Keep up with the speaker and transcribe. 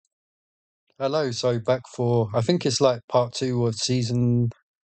Hello, so back for I think it's like part two of season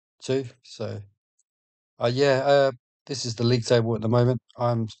two. So yeah, this is the league table at the moment.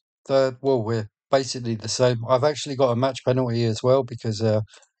 I'm third. Well, we're basically the same. I've actually got a match penalty as well because a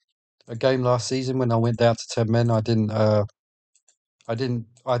game last season when I went down to 10 men, I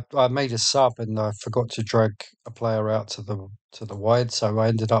made a sub and I forgot to drag a player out to the wide, so I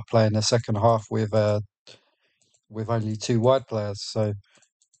ended up playing the second half with only two wide players. So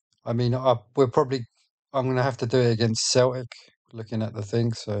I mean, I'm going to have to do it against Celtic, looking at the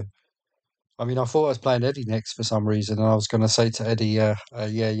thing. So, I mean, I thought I was playing Eddy next for some reason, and I was going to say to Eddy, yeah,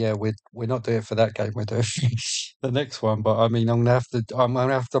 we're not doing it for that game. We're doing the next one. But I mean, I'm going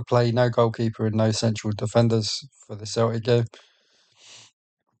to have to play no goalkeeper and no central defenders for the Celtic game.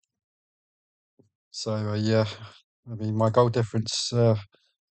 So, yeah, I mean, my great goal difference of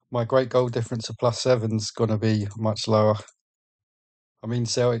 +7's going to be much lower. I mean,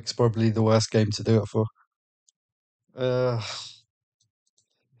 Celtic's probably the worst game to do it for. Uh,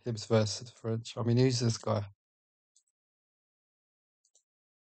 HIBS versus French. I mean, who's this guy?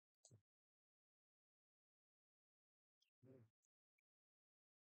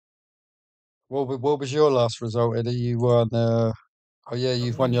 What was your last result, Eddie? You won. Oh yeah, I'm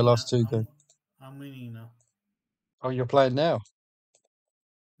you've won your winning last now. two games. I'm winning now. Oh, you're playing now.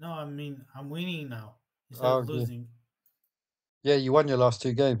 No, I mean I'm winning now instead Oh of yeah, losing. yeah. You won your last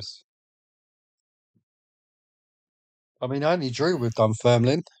two games. I mean, I only drew with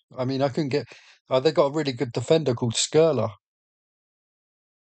Dunfermline. I mean, I couldn't get. They got a really good defender called Skurler.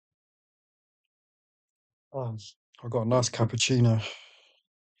 Oh, I got a nice cappuccino.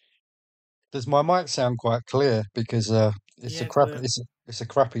 Does my mic sound quite clear? Because Yeah, clear. it's a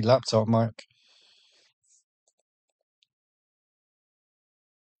crappy laptop mic.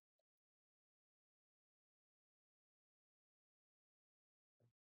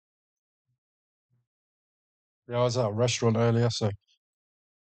 Yeah, I was at a restaurant earlier, so it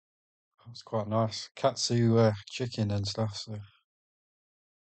was quite nice. Katsu chicken and stuff. So.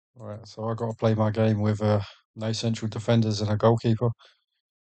 Right, so I got to play my game with no central defenders and a goalkeeper.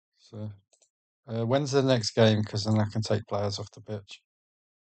 So when's the next game? Because then I can take players off the pitch.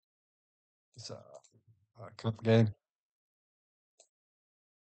 It's a cup game.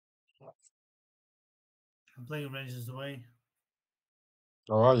 I'm playing Rangers away.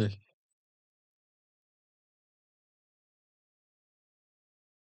 How are you?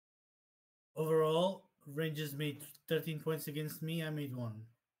 Overall, Rangers made 13 points against me. I made one.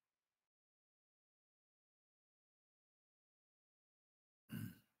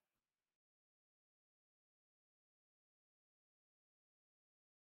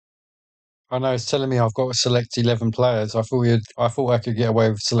 I know it's telling me I've got to select 11 players. I thought I could get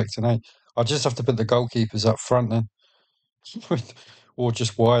away with selecting 8. I just have to put the goalkeepers up front then, or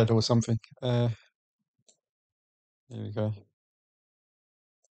just wide or something. Here we go.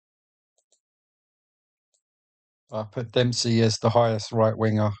 I put Dempsey as the highest right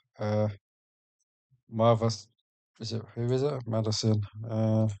winger. Marvus, who is it? Madison.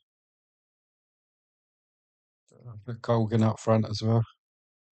 Put Colgan up front as well.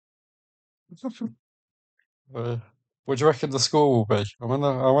 What do you reckon the score will be? I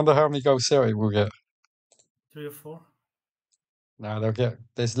wonder how many goals Celtic will get. 3 or 4. No, they'll get.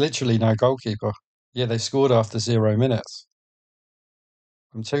 There's literally no goalkeeper. Yeah, they scored after 0 minutes.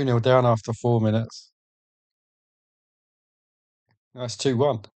 I'm 2-0 down after 4 minutes. That's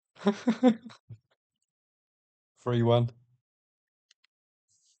 2-1. 3-1.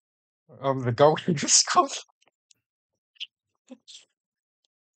 The goalkeeper scored.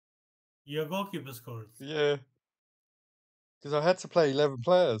 Your goalkeeper scored. Yeah, because I had to play 11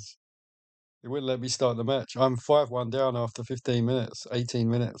 players. It wouldn't let me start the match. I'm 5-1 down after 15 minutes, 18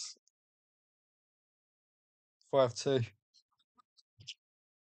 minutes. 5-2,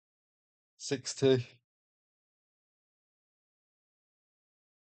 6-2.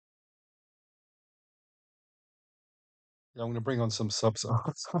 Yeah, I'm going to bring on some subs.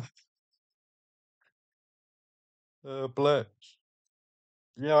 Blair.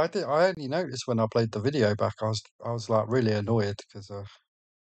 Yeah, I did. I only noticed when I played the video back. I was like really annoyed because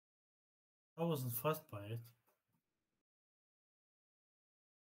I wasn't fussed by it.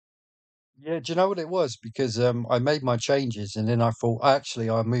 yeah. Do you know what it was? Because I made my changes and then I thought actually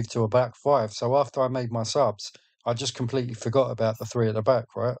I moved to a back five. So after I made my subs, I just completely forgot about the three at the back.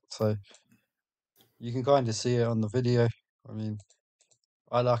 Right. So you can kind of see it on the video. I mean,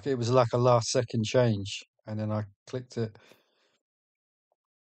 it was like a last second change, and then I clicked it.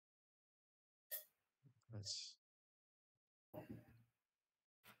 It's,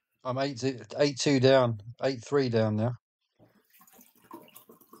 I'm 8-2 down, 8-3 down now.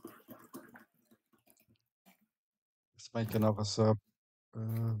 Let's make another sub.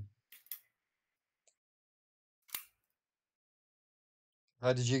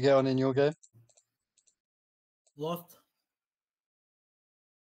 How did you get on in your game? Lost.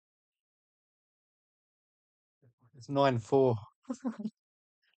 It's 9-4.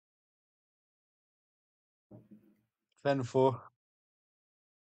 10-4.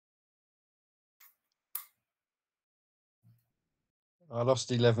 I lost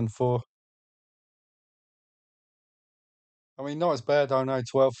 11-4. I mean, not as bad. I know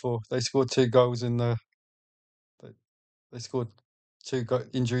 12-4. They scored 2 goals in the. They scored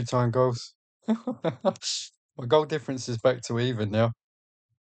injury time goals. My goal difference is back to even now.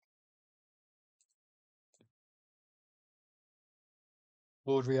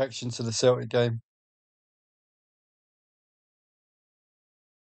 Board reaction to the Celtic game.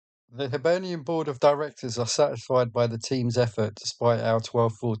 The Hibernian Board of Directors are satisfied by the team's effort despite our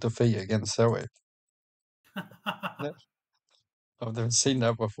 12-4 defeat against Celtic. No, I've never seen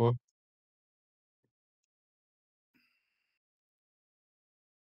that before.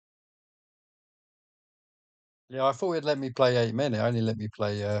 Yeah, I thought it'd let me play 8 men. It only let me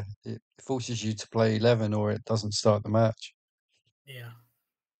play. It forces you to play 11, or it doesn't start the match. Yeah.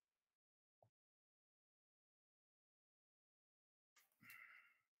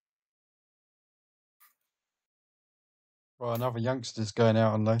 Right, another youngster's going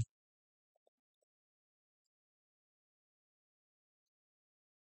out on loan.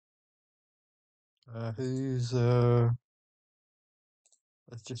 Who's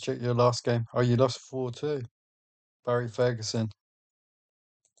Let's just check your last game. Oh, you lost 4-2. Barry Ferguson.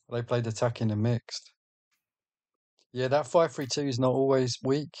 They played attacking and mixed. Yeah, that 5-3-2 is not always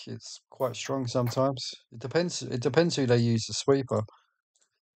weak. It's quite strong sometimes. It depends. It depends who they use as sweeper.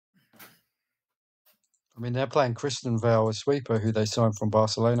 I mean, they're playing Kristen Vale as sweeper, who they signed from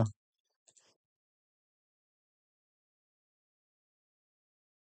Barcelona.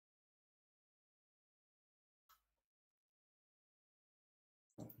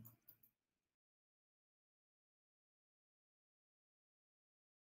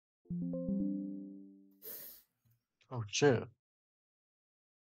 Oh shit!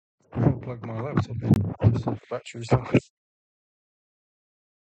 I'll plug my laptop in. Just the battery's off.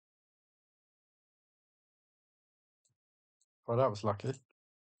 Oh, that was lucky.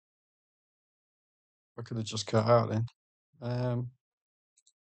 I could have just cut out then. I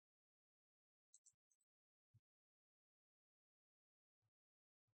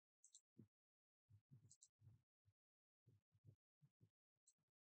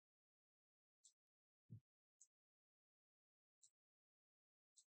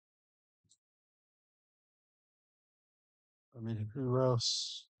mean, who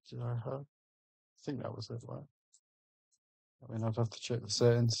else did I have? I think that was it, right? I mean, I'd have to check the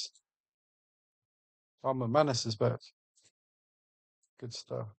settings. Oh, McManus is back. Good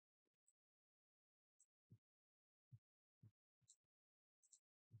stuff.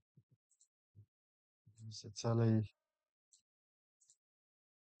 Zitelli.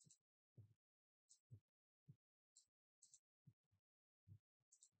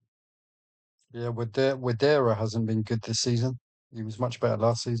 Yeah, Wadera hasn't been good this season. He was much better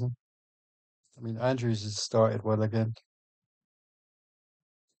last season. I mean, Andrews has started well again.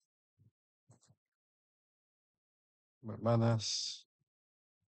 McManus.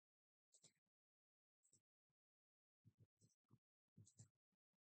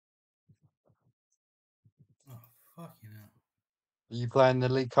 Oh, fucking hell. Are you playing the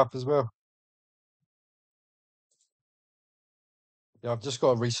League Cup as well? Yeah, I've just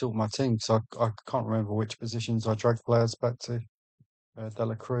got to resort my team, so I can't remember which positions I dragged players back to.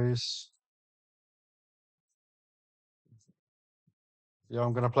 Dela Cruz. Yeah,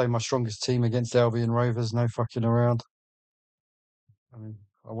 I'm going to play my strongest team against Albion Rovers. No fucking around. I mean,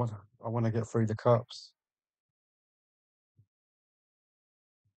 I want to get through the cups.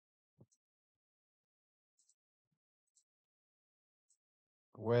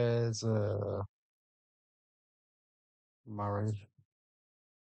 Where's Murray?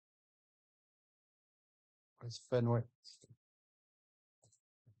 Where's Fenwick?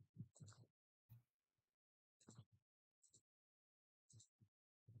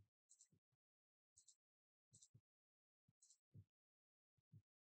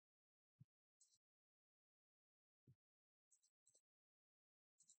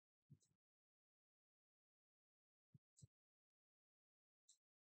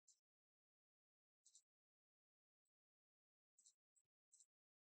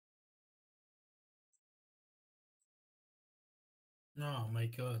 Oh my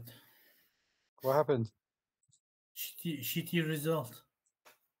god. What happened? Shitty result.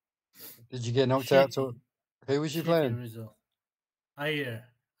 Did you get knocked out? Shitty. Who was you Shitty playing? result. Higher.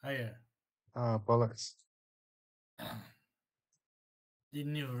 Ah, bollocks.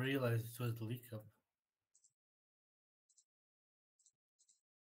 Didn't even realize it was the League Cup.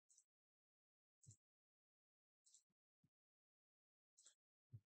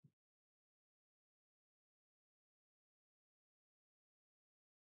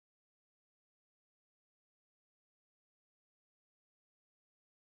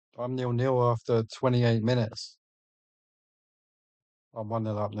 I'm 0-0 after 28 minutes. I'm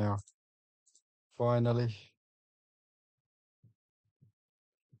 1-0 up now. Finally.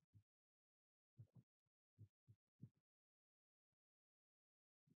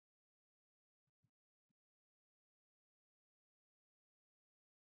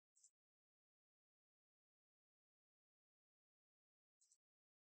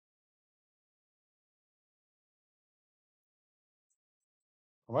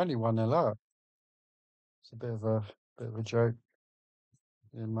 I'm only 1-0 up. It's a bit of a joke.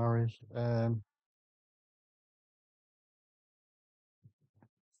 Yeah, Murray.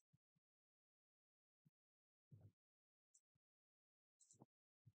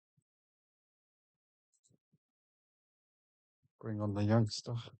 Bring on the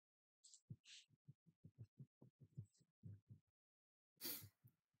youngster.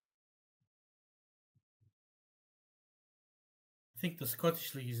 I think the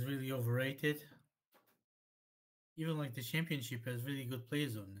Scottish League is really overrated. Even like the Championship has really good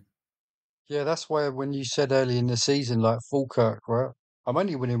players on it. Yeah, that's why when you said early in the season, like Falkirk, right? I'm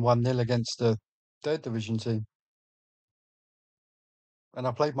only winning 1-0 against the third division team. And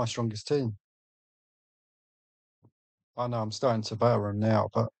I played my strongest team. I know I'm starting to batter them now,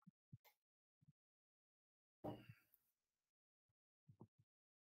 but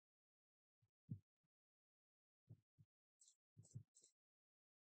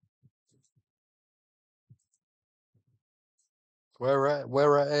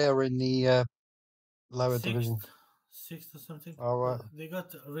we're at air in the lower division. Sixth or something. All right. They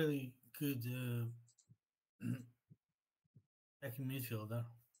got a really good attacking midfielder.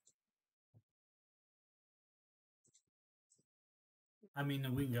 I mean,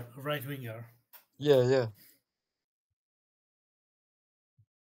 a right winger. Yeah, yeah.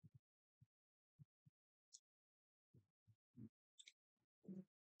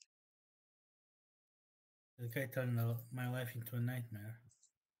 The guy turned my life into a nightmare.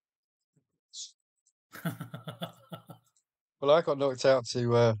 Well, I got knocked out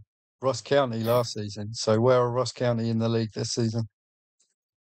to Ross County last season. So where are Ross County in the league this season?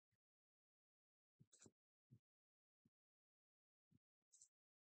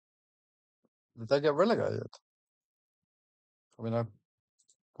 Did they get relegated? I mean,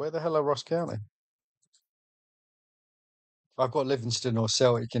 where the hell are Ross County? I've got Livingston or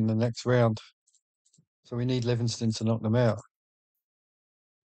Celtic in the next round. So we need Livingston to knock them out.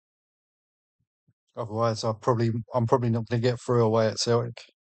 Otherwise, I'm probably not going to get through away at Celtic.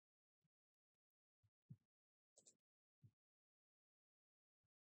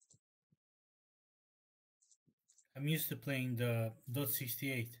 I'm used to playing the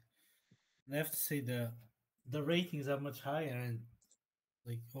 .68. And I have to say the ratings are much higher, and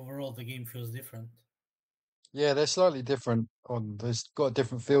like overall the game feels different. Yeah, they're slightly different. There's got a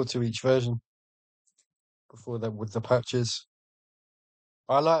different feel to each version. Before that, with the patches,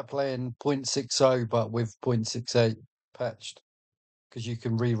 I like playing .60 but with .68 patched because you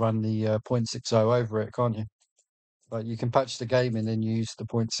can rerun the .60 over it, can't you? Like you can patch the game and then use the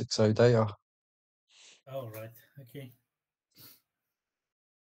 .60 data. Oh right, okay.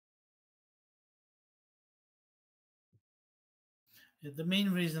 The main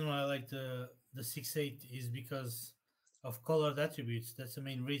reason why I like the 6.8 is because of colored attributes. That's the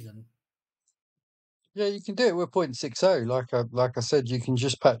main reason. Yeah, you can do it with .60. Like I said, you can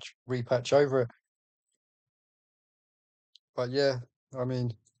just repatch over it. But yeah, I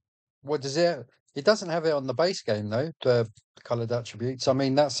mean, what does it? It doesn't have it on the base game though. The coloured attributes. I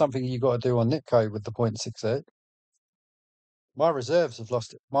mean, that's something you got to do on Nitco with the .68. My reserves have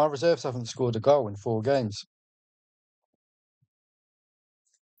lost it. My reserves haven't scored a goal in 4 games.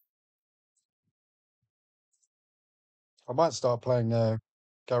 I might start playing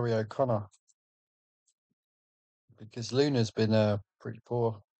Gary O'Connor because Luna's been pretty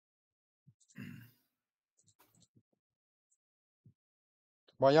poor.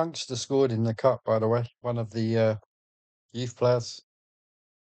 My youngster scored in the cup, by the way. One of the youth players.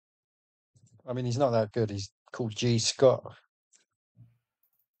 I mean, he's not that good. He's called G Scott.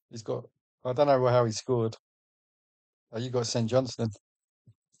 He's got. I don't know how he scored. Oh, you got St Johnston.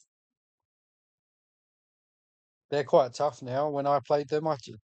 They're quite tough now. When I played them,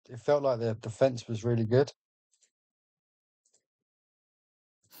 it felt like their defense was really good.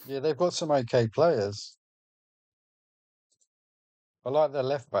 Yeah, they've got some okay players. I like their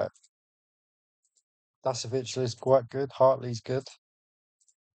left back. Dasovic is quite good. Hartley's good.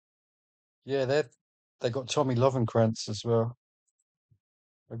 Yeah, they got Tommy Lovenkrantz as well.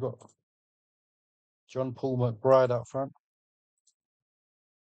 They've got John Paul McBride up front.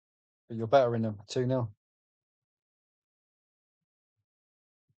 But you're better in them 2-0.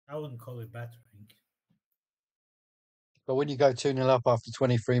 I wouldn't call it battering. But when you go 2-0 up after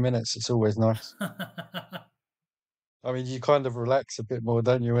 23 minutes, it's always nice. I mean, you kind of relax a bit more,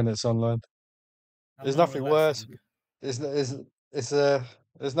 don't you, when it's online? I'm There's not nothing worse. relaxing. It's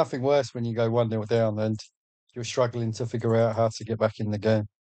there's nothing worse when you go 1-0 down and you're struggling to figure out how to get back in the game.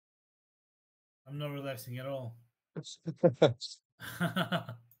 I'm not relaxing at all.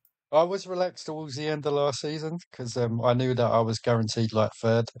 I was relaxed towards the end of last season because I knew that I was guaranteed like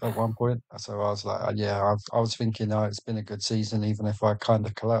third at one point. So I was like, yeah, I was thinking, it's been a good season, even if I kind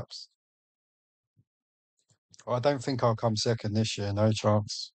of collapsed. I don't think I'll come second this year, no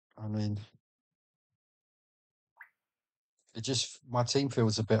chance. I mean, my team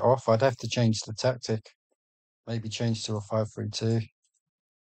feels a bit off. I'd have to change the tactic, maybe change to a 5-3-2.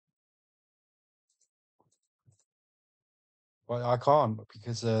 But I can't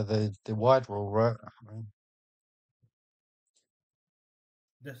because the wide rule, right? I mean,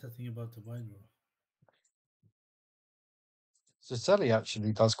 That's the thing about the wide rule. Zotelli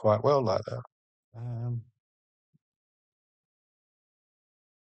actually does quite well like that. Um,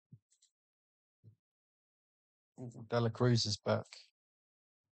 Dela Cruz is back.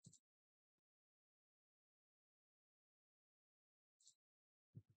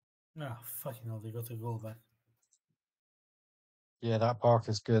 Ah, fucking hell, they got a goal back. Yeah, that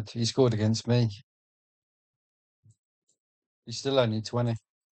Parker's good. He scored against me. He's still only 20.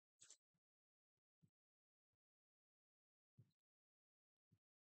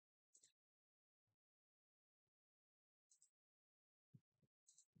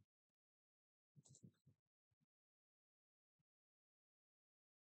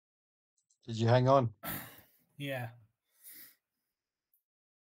 Did you hang on? Yeah.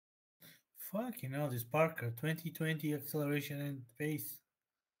 Fucking hell, this Parker. 2020 acceleration and pace.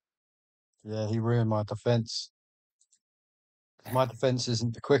 Yeah, he ruined my defense because my defense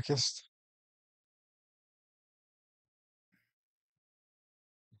isn't the quickest.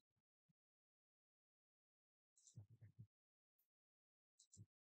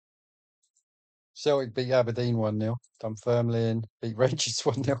 Celtic beat Aberdeen 1-0. Dunfermline beat Rangers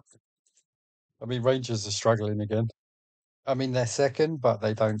 1-0. I mean, Rangers are struggling again. I mean, they're second, but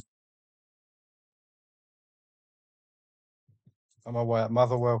they don't. I'm away at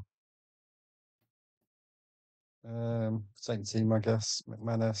Motherwell. Same team, I guess.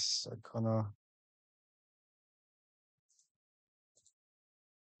 McManus, O'Connor.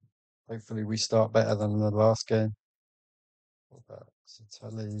 Hopefully, we start better than the last game. What about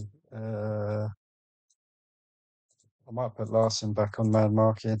Zotelli? I might put Laursen back on man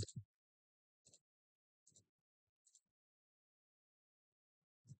marking.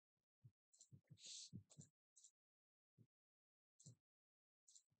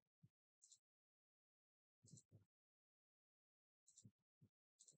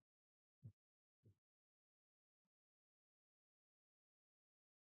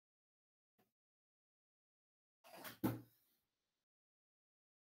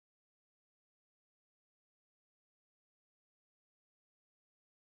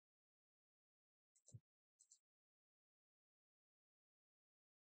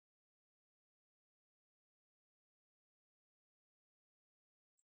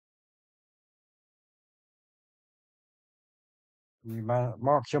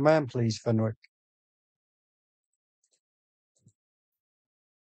 Mark your man, please, Fenwick.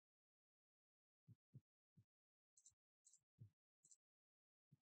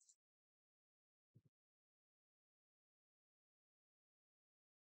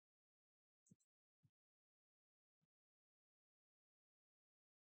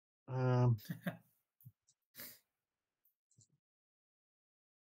 Um,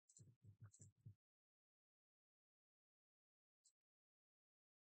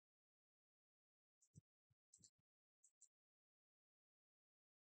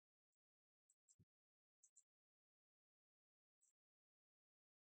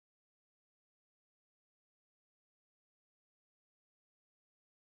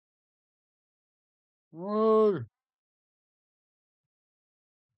 Whoa!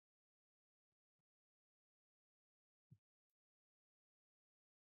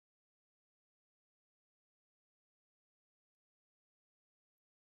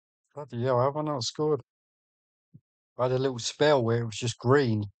 Bloody hell, have I not scored? I had a little spell where it was just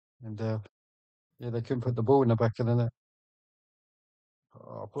green, and yeah, they couldn't put the ball in the back of the net.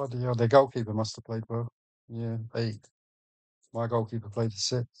 Oh, bloody hell. Their goalkeeper must have played well. Yeah, 8. My goalkeeper played a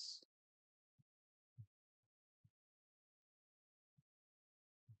 6.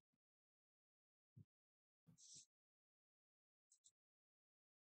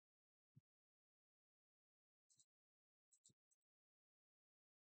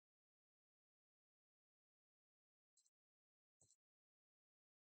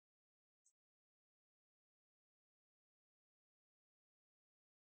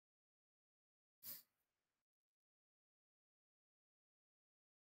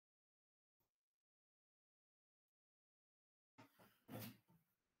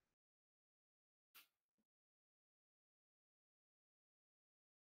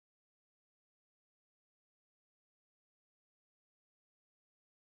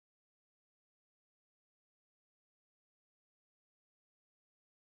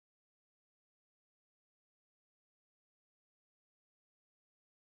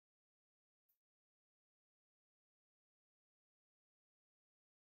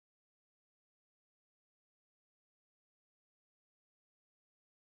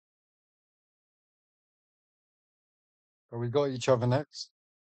 But we got each other next.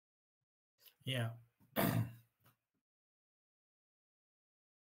 Yeah.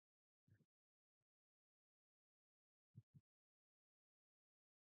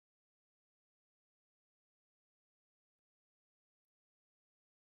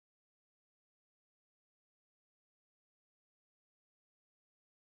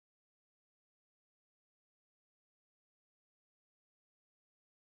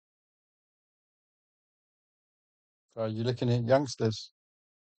 Are you looking at youngsters?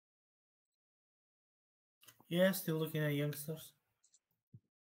 Yeah, still looking at youngsters.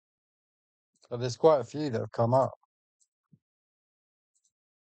 So there's quite a few that have come up.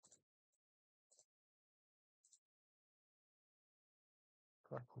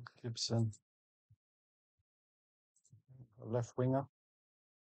 Gibson, a left winger.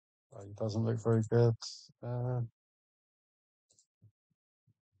 Oh, he doesn't look very good.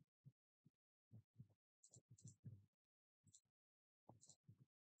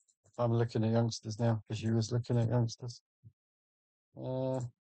 I'm looking at youngsters now because you was looking at youngsters. There's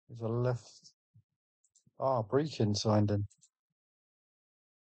a left. Ah, Breakin signed him.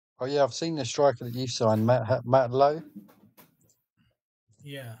 Oh yeah, I've seen the striker that you signed, Matt Lowe.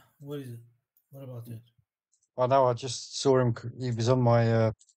 Yeah. What is it? What about it? I know. I just saw him. He was on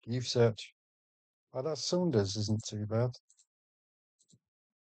my youth search. Oh, that Saunders isn't too bad.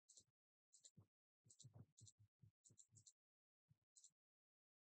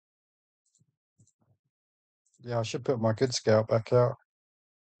 Yeah, I should put my good scout back out.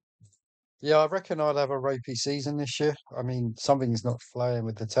 Yeah, I reckon I'll have a ropey season this year. I mean, something's not flying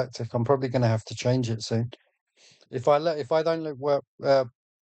with the tactic. I'm probably going to have to change it soon. If I don't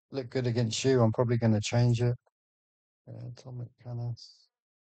look good against you, I'm probably going to change it. Atomic Canis.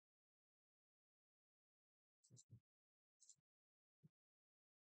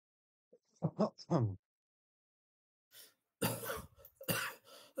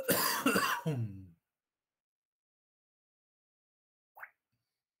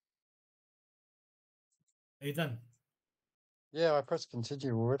 Are you done? Yeah, I pressed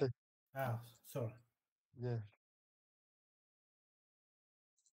continue already. Ah, sorry. Yeah.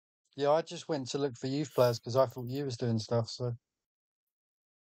 Yeah, I just went to look for youth players because I thought you was doing stuff. So,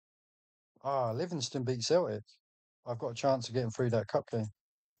 Livingston beat Celtic. I've got a chance of getting through that cup game.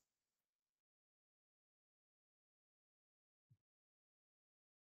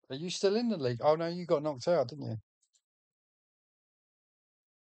 Are you still in the league? Oh no, you got knocked out, didn't you?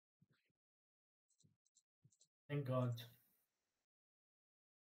 Thank God.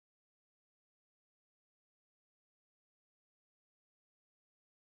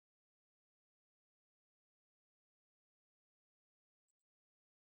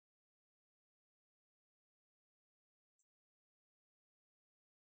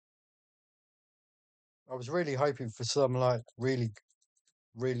 I was really hoping for some like really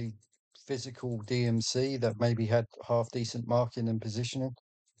physical DMC that maybe had half decent marking and positioning,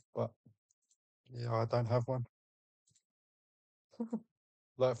 but yeah, I don't have one.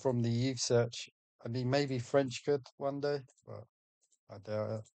 Like from the youth search. I mean, maybe French could one day, but I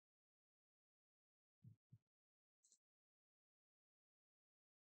doubt it.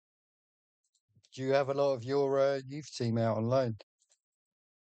 Do you have a lot of your youth team out on loan?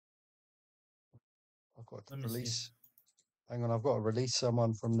 I've got to Let me see. release. Hang on, I've got to release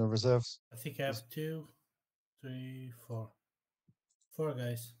someone from the reserves. I think I have 2, 3, 4. 4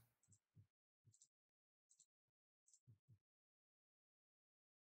 guys.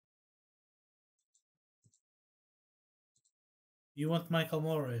 You want Michael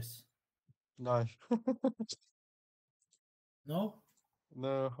Morris? No, No?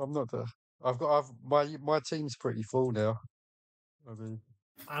 no, I'm not there. My team's pretty full now. I mean,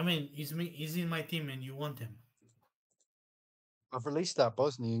 I mean, he's in my team and you want him. I've released that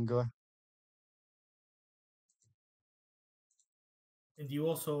Bosnian guy. And you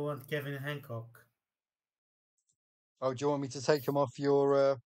also want Kevin Hancock. Oh, do you want me to take him off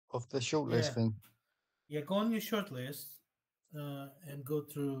your off the shortlist Yeah. thing? Yeah, go on your shortlist and go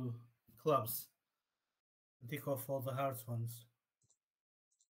through clubs and tick off all the hard ones.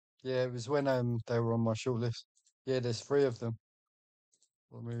 Yeah, it was when they were on my shortlist. Yeah, there's three of them.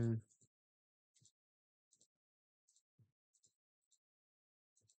 Remove.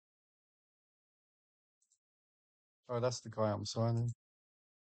 Oh, that's the guy I'm signing.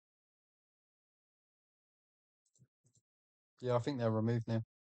 Yeah, I think they're removed now.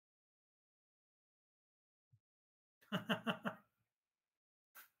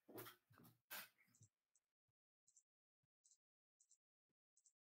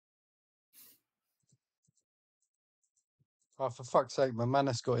 Oh, for fuck's sake, my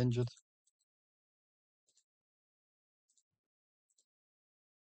Manus got injured.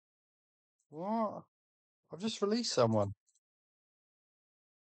 What? I've just released someone.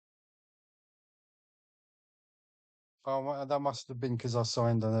 Oh, that must have been because I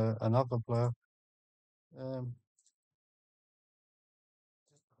signed another player. Um,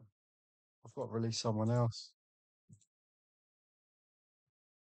 I've got to release someone else.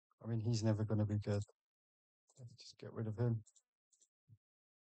 I mean, he's never going to be good. Just get rid of him.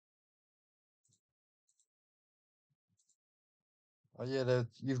 Oh yeah,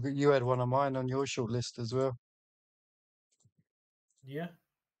 you had one of mine on your short list as well. Yeah,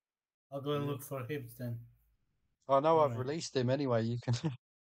 I'll go and Yeah. look for HIBS then. I know I've Anyway. released him anyway. You can.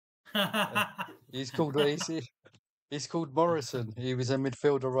 He's called he's called Morrison. He was a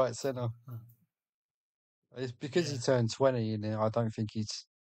midfielder, right centre. It's because he Yeah. turned 20, and I don't think he's.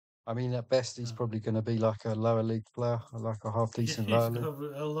 I mean, at best, he's No. probably going to be like a lower league player, like a half decent He's lower league.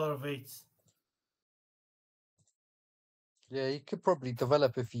 got a lot of eights. Yeah, he could probably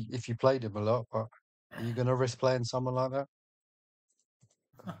develop if you played him a lot. But are you going to risk playing someone like that?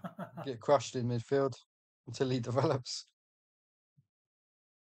 Get crushed in midfield until he develops.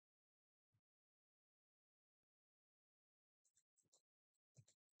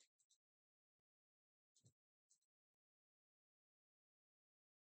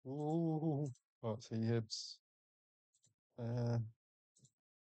 Ooh, let's see Hibs. Uh,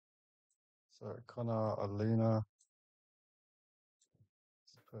 so Connor, Aluna.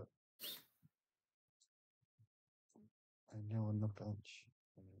 Let's put O'Neill on the bench.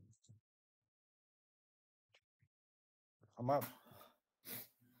 I might,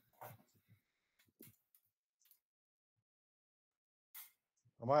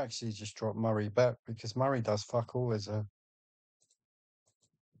 I might actually just drop Murray back because Murray does fuck all as a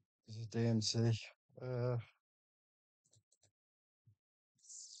DMC. Uh,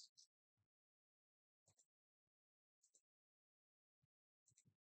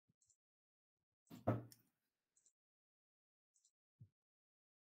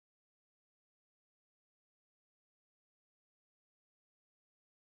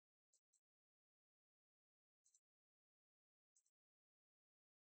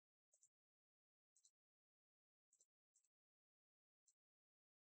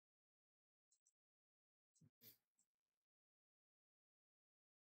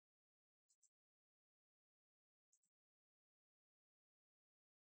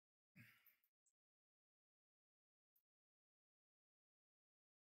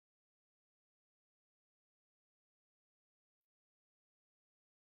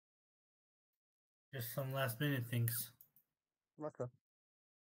 Just some last minute things. okay.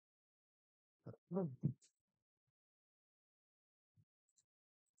 Oh,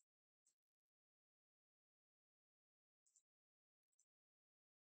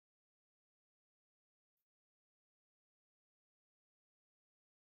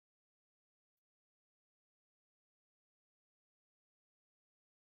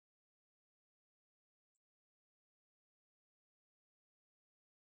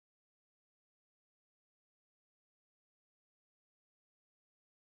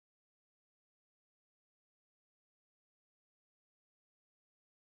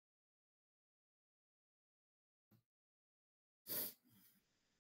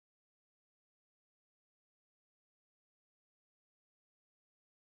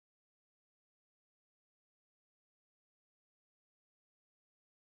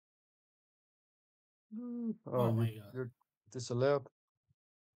 Oh my god. you're disallowed.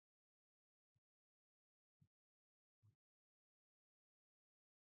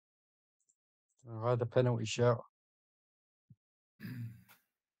 I had a penalty shout.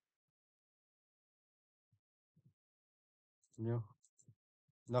 Yeah,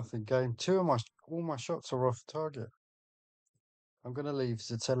 nothing game. All my shots are off target. I'm gonna leave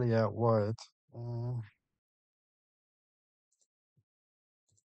Zatelli out wide.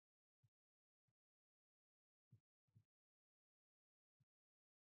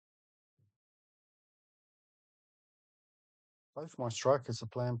 Both my strikers are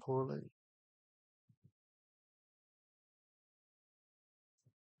playing poorly.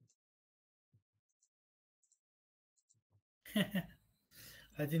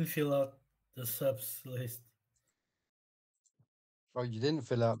 I didn't fill out the subs list. Oh, you didn't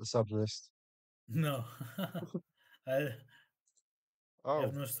fill out the sub list. No. I have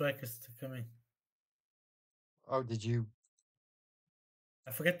Oh, no strikers to come in. oh, did you?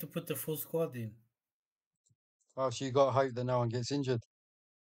 I forget to put the full squad in. Oh, so you got to hope that no one gets injured.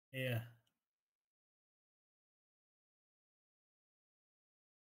 Yeah.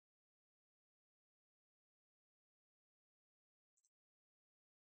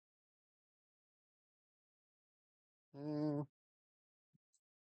 Mm,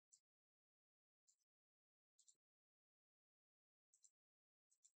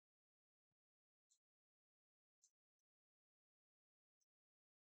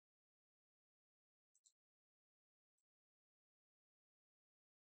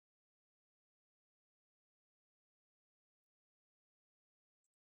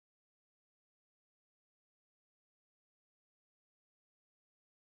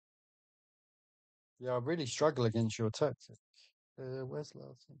 yeah, I really struggle against your tactic. Where's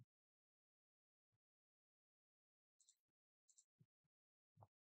Laursen?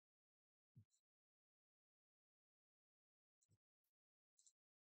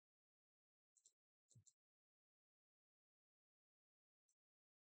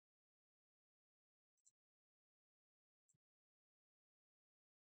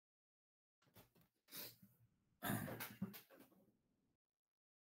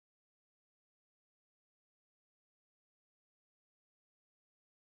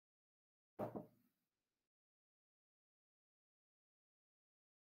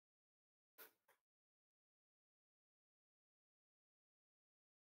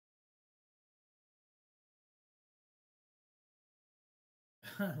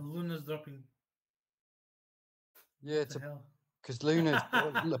 Luna's dropping. Yeah, What the hell? because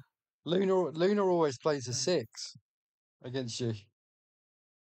Luna always plays a 6 against you.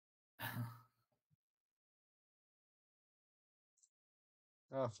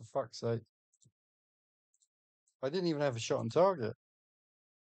 Oh, for fuck's sake! I didn't even have a shot on target.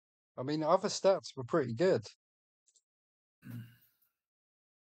 I mean, other stats were pretty good.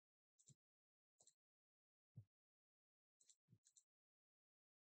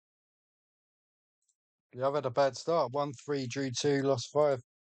 Yeah, I've had a bad start. 1-3, drew 2, lost 5.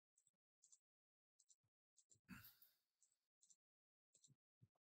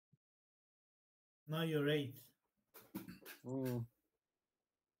 Now you're 8. Mm.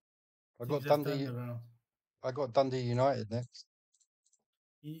 I Things got have turned Dundee. around. I got Dundee United next.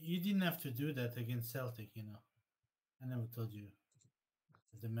 You didn't have to do that against Celtic, you know. I never told you.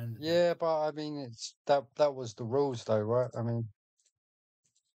 I demanded that. Yeah, but I mean, it's that was the rules, though, right? I mean,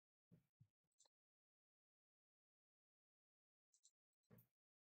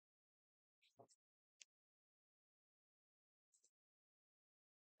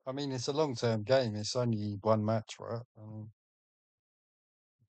 it's a long-term game. It's only one match, right?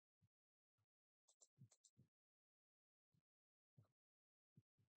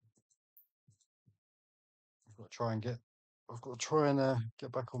 I've got to try and get. I've got to try and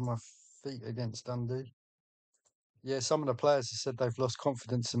get back on my feet against Dundee. Yeah, some of the players have said they've lost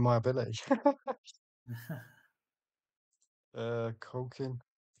confidence in my ability. Colkin.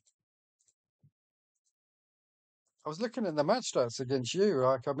 I was looking at the match stats against you.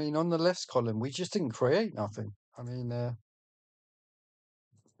 Like, I mean, on the left column, we just didn't create nothing. I mean,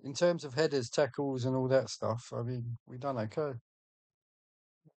 in terms of headers, tackles, and all that stuff, I mean, we done okay.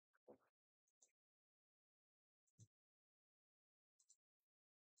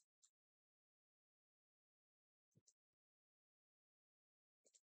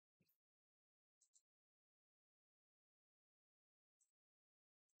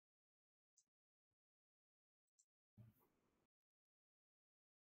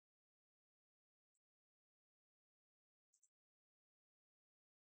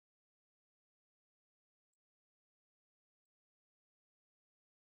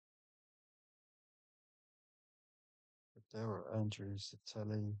 But there were Andrews,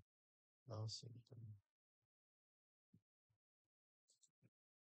 Telly, Laursen.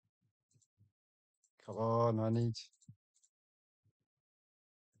 Come on, I need.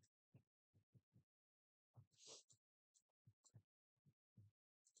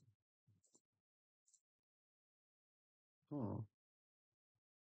 Hmm.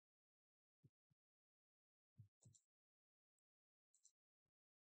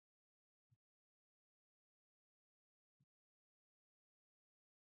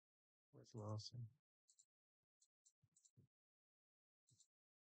 Where's Laursen?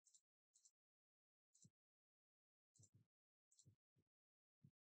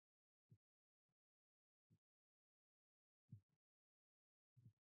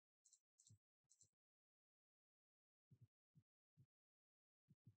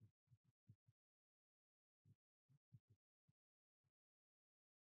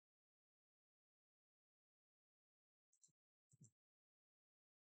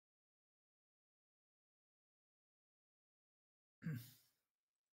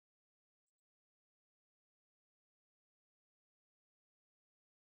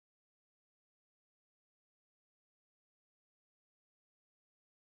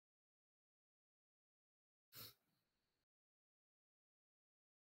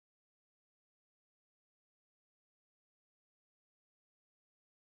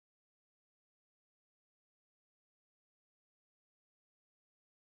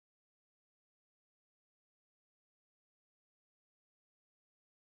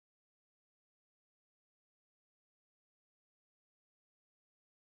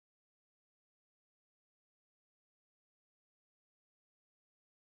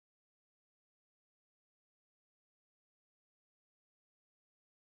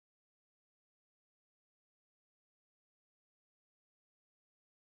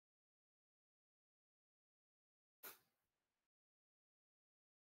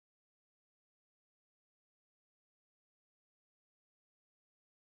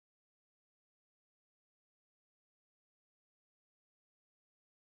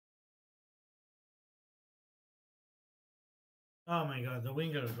 Oh my god, the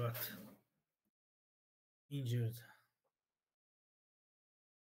winger got injured.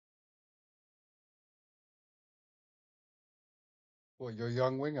 What, your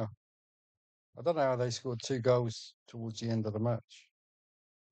young winger? I don't know how they scored 2 goals towards the end of the match.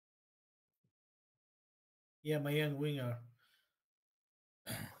 Yeah, my young winger.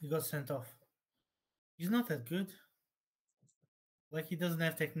 He got sent off. He's not that good. Like he doesn't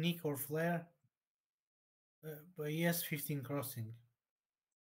have technique or flair, but he has 15 crossing.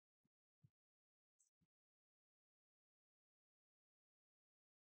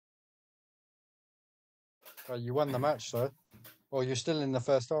 You won the match, though. Well, you're still in the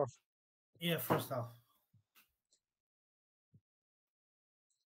first half. Yeah, first half.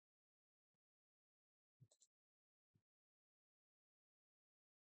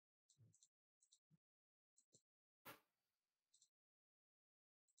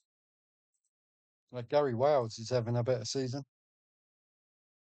 Like Gary Wales is having a better season.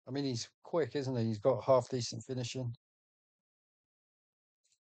 I mean, he's quick, isn't he? He's got half decent finishing.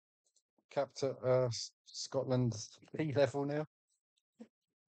 Capped at Scotland B level now.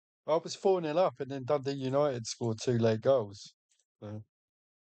 I was 4-0 up, and then Dundee United scored 2 late goals. So,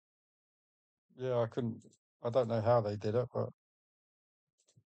 yeah, I couldn't. I don't know how they did it, but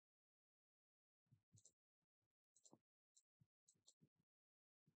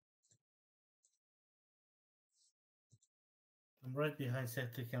I'm right behind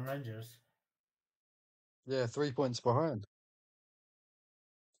Celtic and Rangers. yeah, 3 points behind.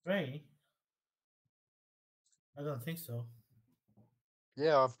 Ray? I don't think so.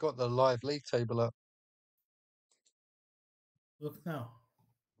 Yeah, I've got the live league table up. Look now.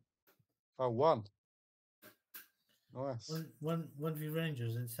 Oh, one. Nice. One v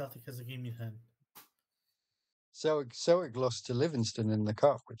Rangers and Celtic has a game in hand. Celtic lost to Livingston in the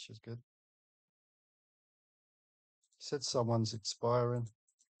cup, which is good. Said someone's expiring.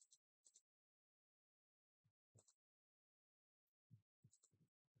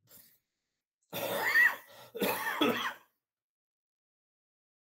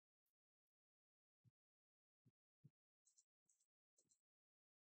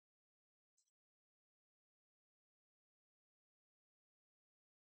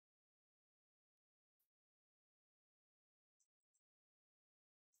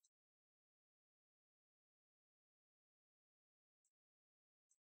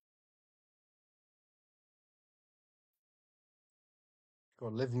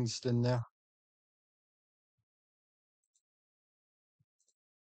 Got Livingston now.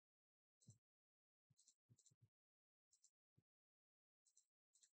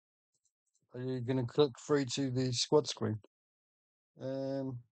 Are you going to click through to the squad screen?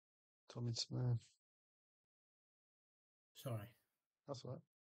 Tommy Smith. Sorry. That's all right.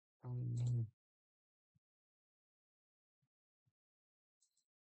 I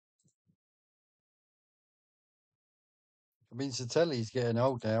mean, Satelli's getting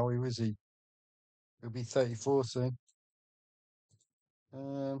old now. Who is he? He'll be 34 soon.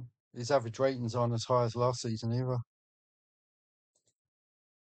 His average rating's on as high as last season either.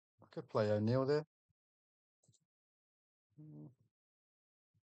 I could play O'Neill there.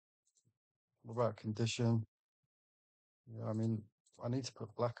 What about condition? Yeah, I mean, I need to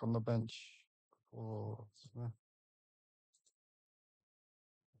put Black on the bench for Smith.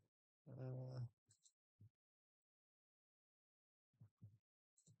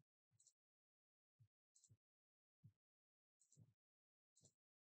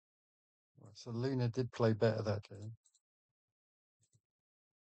 So Luna did play better that game.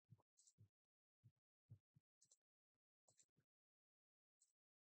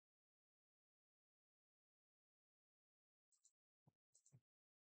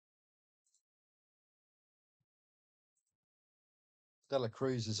 Dela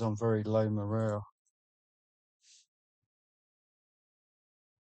Cruz is on very low morale.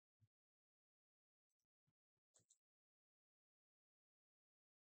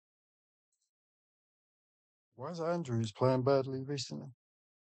 Why is Andrews playing badly recently?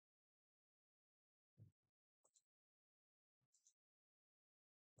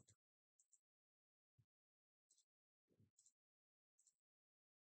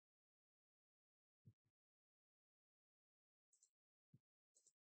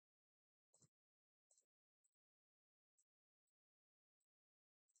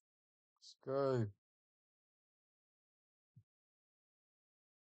 Let's go.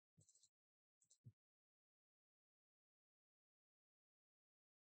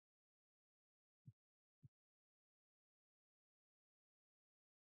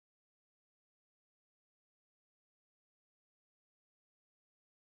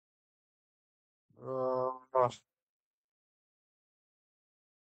 Gosh.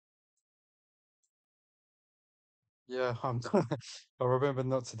 Yeah, I remember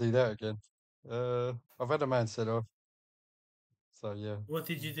not to do that again. I've had a man set off. So yeah. What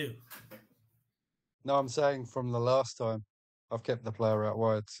did you do? No, I'm saying from the last time, I've kept the player out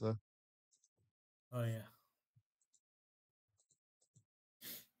wide. So Oh yeah.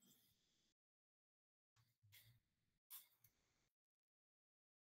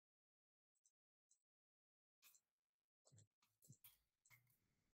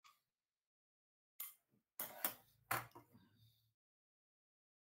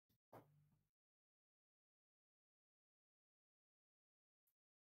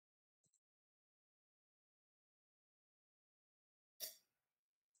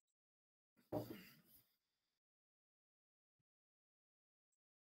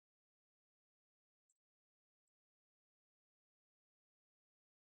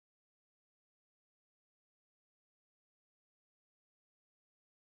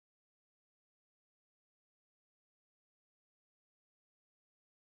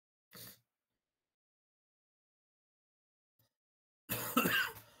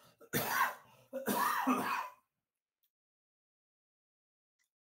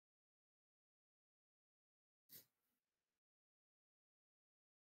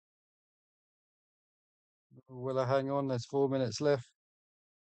 will I hang on? There's 4 minutes left.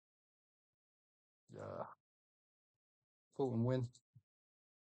 Yeah, Fulton win,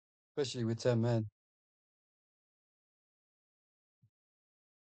 especially with 10 men.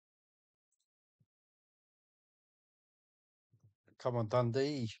 Come on,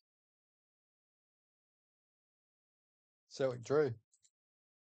 Dundee. Celtic drew.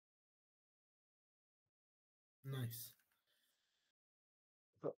 Nice.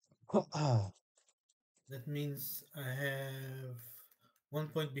 That means I have 1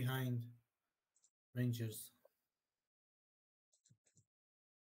 point behind Rangers.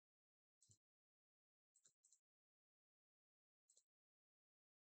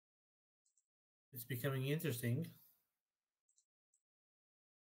 It's becoming interesting.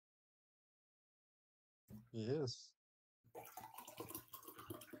 Yes.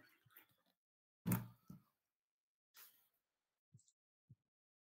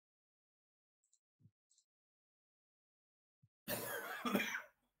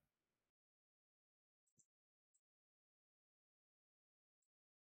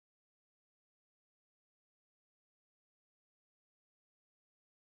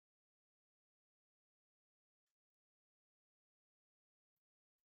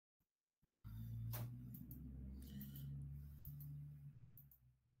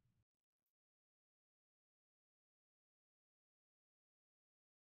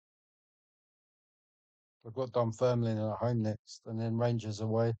 I've got Dunfermline at home next, and then Rangers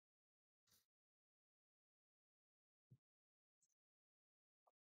away.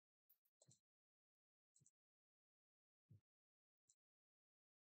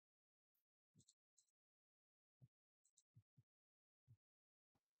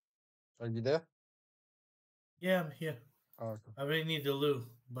 Are you there? Yeah, I'm here. Oh, okay. I really need the loo,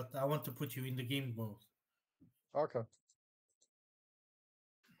 but I want to put you in the game mode. Okay.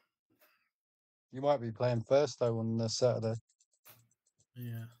 You might be playing first though on Saturday.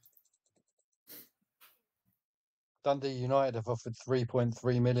 Yeah. Dundee United have offered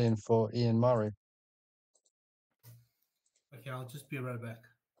 3.3 million for Ian Murray. Okay, I'll just be right back.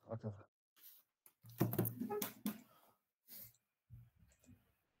 Okay.